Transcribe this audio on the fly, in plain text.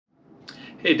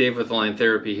Hey, Dave with Align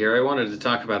Therapy here. I wanted to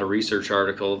talk about a research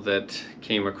article that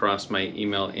came across my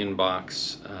email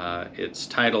inbox. It's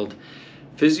titled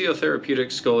Physiotherapeutic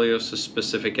Scoliosis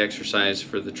Specific Exercise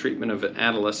for the Treatment of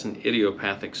Adolescent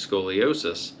Idiopathic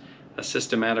Scoliosis, a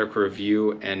Systematic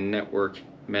Review and Network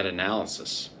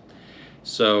Meta-Analysis.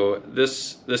 So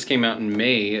this came out in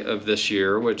May of this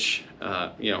year, which,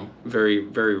 very,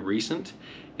 very recent.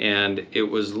 And it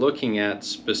was looking at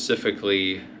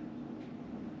specifically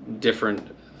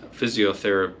different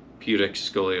physiotherapeutic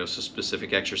scoliosis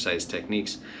specific exercise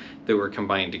techniques that were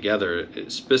combined together,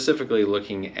 specifically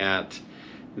looking at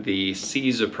the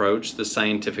SEAS approach, the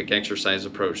scientific exercise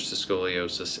approach to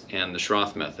scoliosis, and the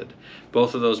Schroth method.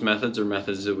 Both of those methods are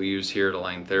methods that we use here at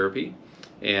Align Therapy,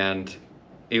 and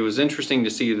it was interesting to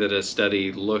see that a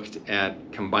study looked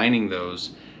at combining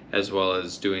those as well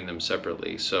as doing them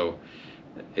separately. So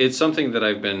it's something that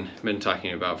I've been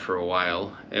talking about for a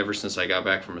while, ever since I got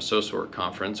back from a SOSWORK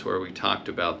conference where we talked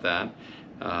about that.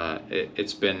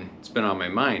 It's been on my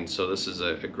mind, so this is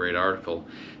a great article.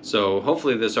 So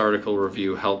hopefully this article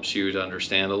review helps you to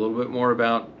understand a little bit more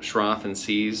about Schroth and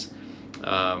SEAS,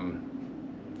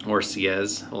 or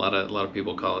SIES. A lot of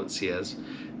people call it SIES,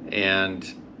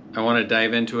 and I want to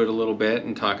dive into it a little bit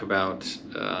and talk about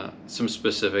some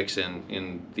specifics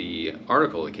in the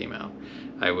article that came out.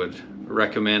 I would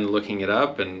recommend looking it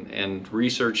up and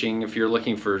researching if you're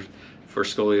looking for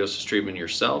scoliosis treatment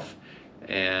yourself,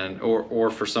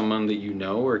 or for someone that you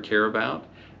know or care about,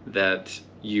 that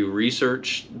you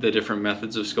research the different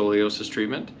methods of scoliosis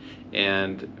treatment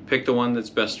and pick the one that's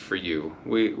best for you.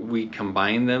 We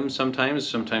combine them sometimes.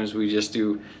 Sometimes we just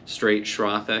do straight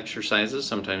Schroth exercises.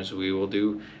 Sometimes we will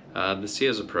do the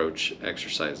SIES approach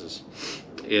exercises.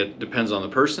 It depends on the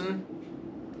person,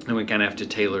 and we kind of have to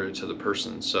tailor it to the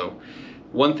person. So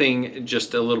one thing,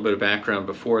 just a little bit of background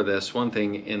before this, one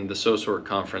thing in the SOSWORK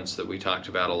conference that we talked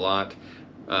about a lot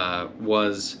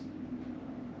was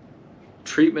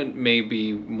treatment may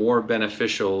be more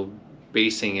beneficial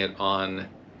basing it on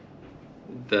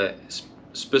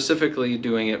specifically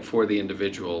doing it for the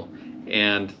individual,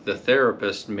 and the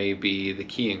therapist may be the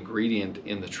key ingredient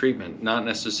in the treatment, not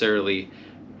necessarily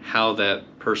how that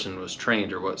person was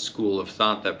trained or what school of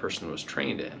thought that person was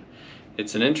trained in.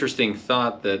 It's an interesting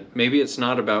thought that maybe it's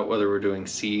not about whether we're doing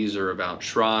SEAS or about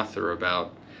Schroth or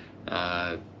about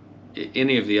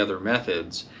any of the other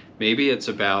methods. Maybe it's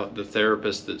about the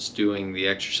therapist that's doing the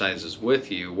exercises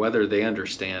with you, whether they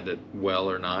understand it well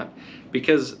or not,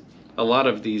 because a lot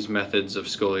of these methods of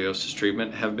scoliosis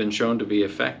treatment have been shown to be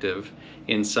effective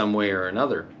in some way or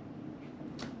another.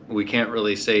 We can't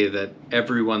really say that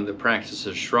everyone that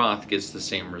practices Schroth gets the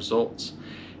same results.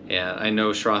 And I know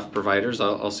Schroth providers,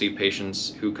 I'll see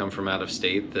patients who come from out of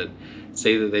state that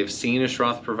say that they've seen a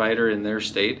Schroth provider in their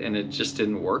state and it just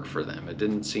didn't work for them. It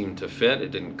didn't seem to fit,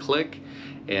 it didn't click,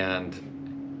 and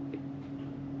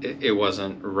it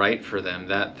wasn't right for them.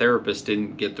 That therapist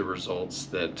didn't get the results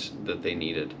that they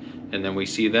needed. And then we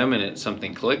see them and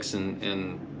something clicks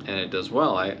and it does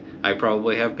well. I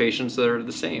probably have patients that are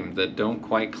the same, that don't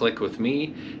quite click with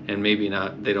me, and maybe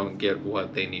they don't get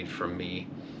what they need from me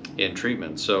in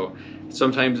treatment. So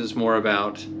sometimes it's more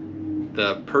about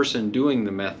the person doing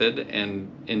the method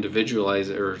and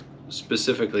individualize or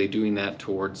specifically doing that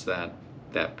towards that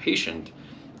patient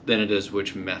than it is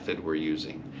which method we're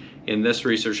using. In this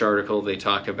research article, they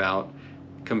talk about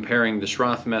comparing the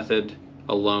Schroth method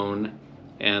alone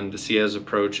and the SIES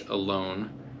approach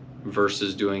alone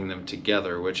versus doing them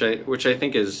together, which I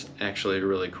think is actually a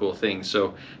really cool thing.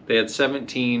 So they had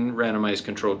 17 randomized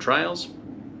controlled trials,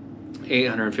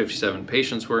 857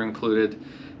 patients were included,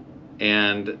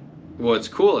 and what's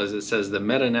cool is it says the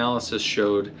meta-analysis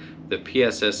showed the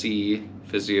PSSE,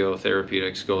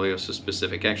 physiotherapeutic scoliosis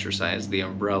specific exercise, the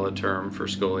umbrella term for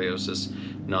scoliosis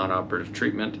non-operative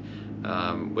treatment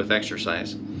with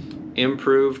exercise,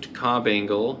 improved Cobb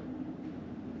Angle,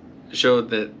 showed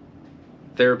that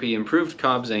therapy improved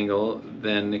Cobb's angle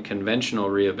than conventional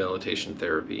rehabilitation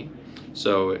therapy.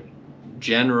 So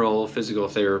general physical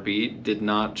therapy did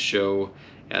not show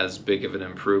as big of an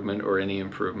improvement or any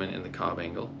improvement in the Cobb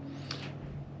angle.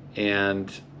 And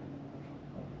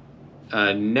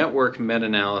a network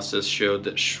meta-analysis showed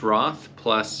that Schroth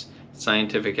plus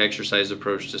scientific exercise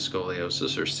approach to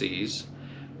scoliosis, or SEAS,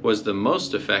 was the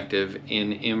most effective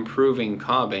in improving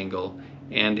Cobb angle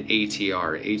and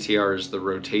ATR. ATR is the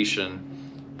rotation,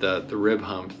 the rib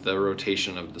hump, the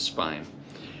rotation of the spine,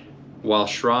 while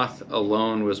Schroth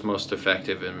alone was most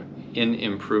effective in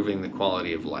improving the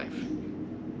quality of life.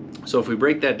 So if we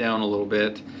break that down a little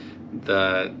bit,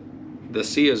 the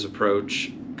SIES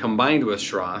approach combined with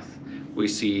Schroth, we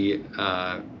see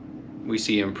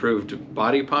improved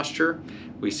body posture,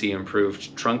 we see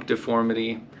improved trunk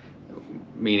deformity,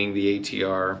 meaning the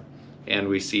ATR, and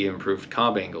we see improved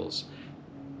Cobb angles.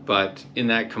 But in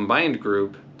that combined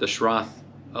group, the Schroth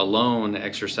alone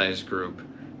exercise group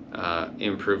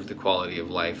improved the quality of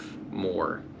life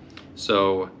more.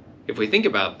 So if we think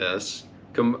about this,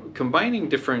 combining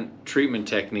different treatment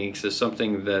techniques is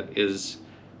something that is,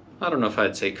 I don't know if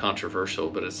I'd say controversial,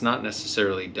 but it's not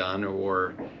necessarily done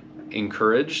or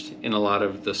encouraged in a lot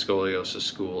of the scoliosis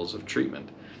schools of treatment.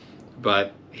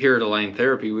 But here at Align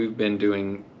Therapy, we've been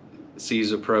doing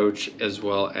C's approach as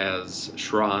well as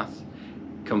Schroth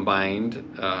combined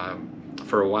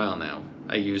for a while now.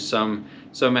 I use some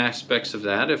aspects of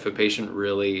that if a patient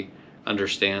really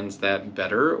understands that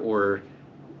better, or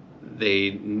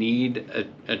they need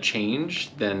a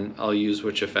change, then I'll use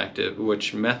which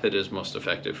method is most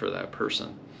effective for that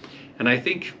person. And I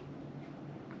think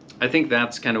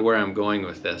that's kind of where I'm going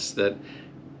with this, that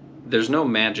there's no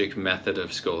magic method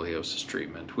of scoliosis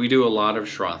treatment. We do a lot of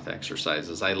Schroth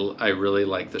exercises. I really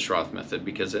like the Schroth method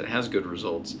because it has good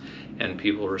results and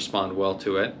people respond well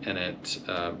to it, and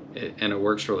it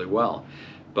works really well.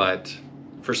 But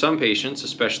for some patients,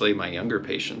 especially my younger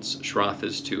patients, Schroth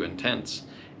is too intense,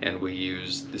 and we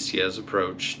use the C's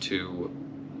approach to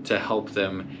help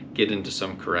them get into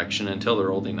some correction until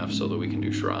they're old enough so that we can do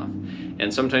Schroth.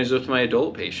 And sometimes with my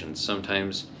adult patients,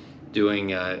 sometimes doing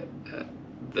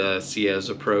the C's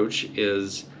approach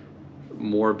is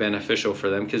more beneficial for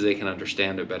them because they can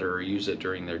understand it better or use it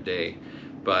during their day.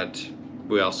 But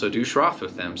we also do Schroth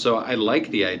with them. So I like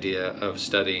the idea of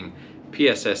studying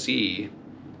PSSE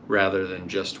rather than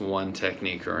just one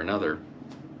technique or another.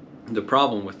 The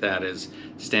problem with that is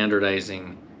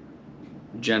standardizing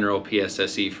general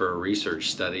PSSE for a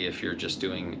research study, if you're just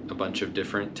doing a bunch of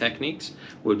different techniques,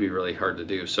 would be really hard to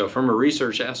do. So from a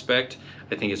research aspect,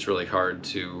 I think it's really hard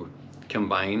to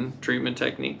combine treatment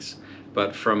techniques.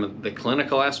 But from the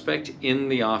clinical aspect, in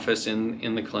the office,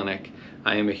 in the clinic,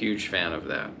 I am a huge fan of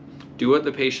that. Do what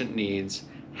the patient needs,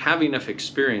 have enough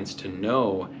experience to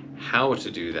know how to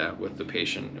do that with the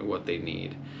patient and what they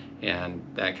need, and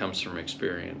that comes from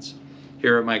experience.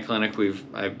 Here at my clinic,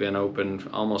 I've been open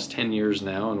almost 10 years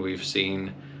now, and we've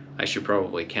seen, I should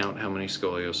probably count how many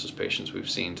scoliosis patients we've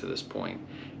seen to this point.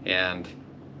 And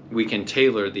we can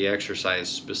tailor the exercise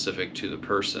specific to the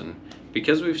person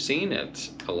because we've seen it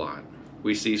a lot.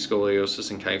 We see scoliosis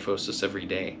and kyphosis every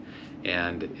day,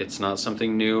 and it's not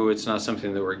something new. It's not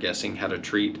something that we're guessing how to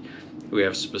treat. We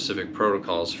have specific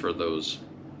protocols for those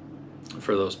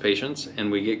patients,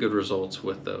 and we get good results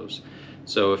with those.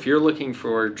 So if you're looking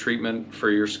for treatment for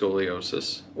your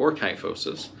scoliosis or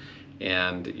kyphosis,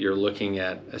 and you're looking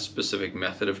at a specific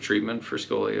method of treatment for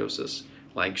scoliosis,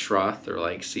 like Schroth or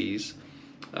like C's,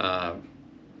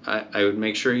 I would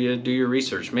make sure you do your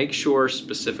research. Make sure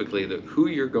specifically that who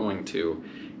you're going to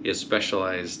is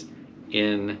specialized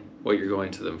in what you're going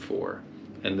to them for,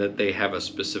 and that they have a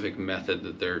specific method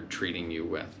that they're treating you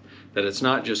with. That it's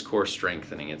not just core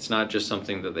strengthening. It's not just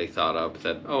something that they thought up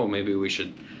that, oh, maybe we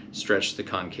should stretch the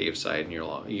concave side and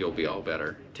you'll be all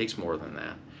better. It takes more than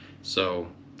that. So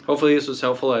hopefully this was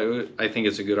helpful. I think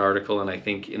it's a good article, and I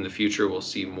think in the future we'll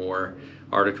see more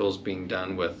articles being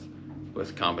done with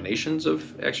combinations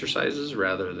of exercises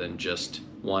rather than just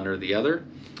one or the other.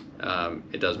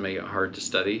 It does make it hard to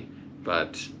study,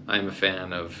 but I'm a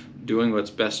fan of doing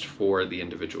what's best for the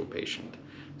individual patient.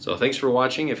 So thanks for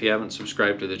watching. If you haven't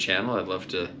subscribed to the channel, I'd love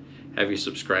to have you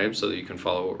subscribe so that you can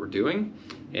follow what we're doing,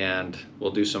 and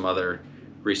we'll do some other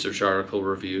research article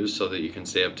reviews so that you can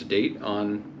stay up to date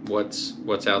on what's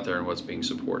out there and what's being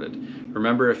supported.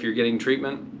 Remember, if you're getting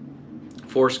treatment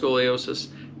for scoliosis,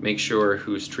 make sure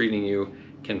who's treating you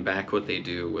can back what they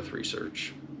do with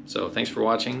research. So thanks for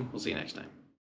watching. We'll see you next time.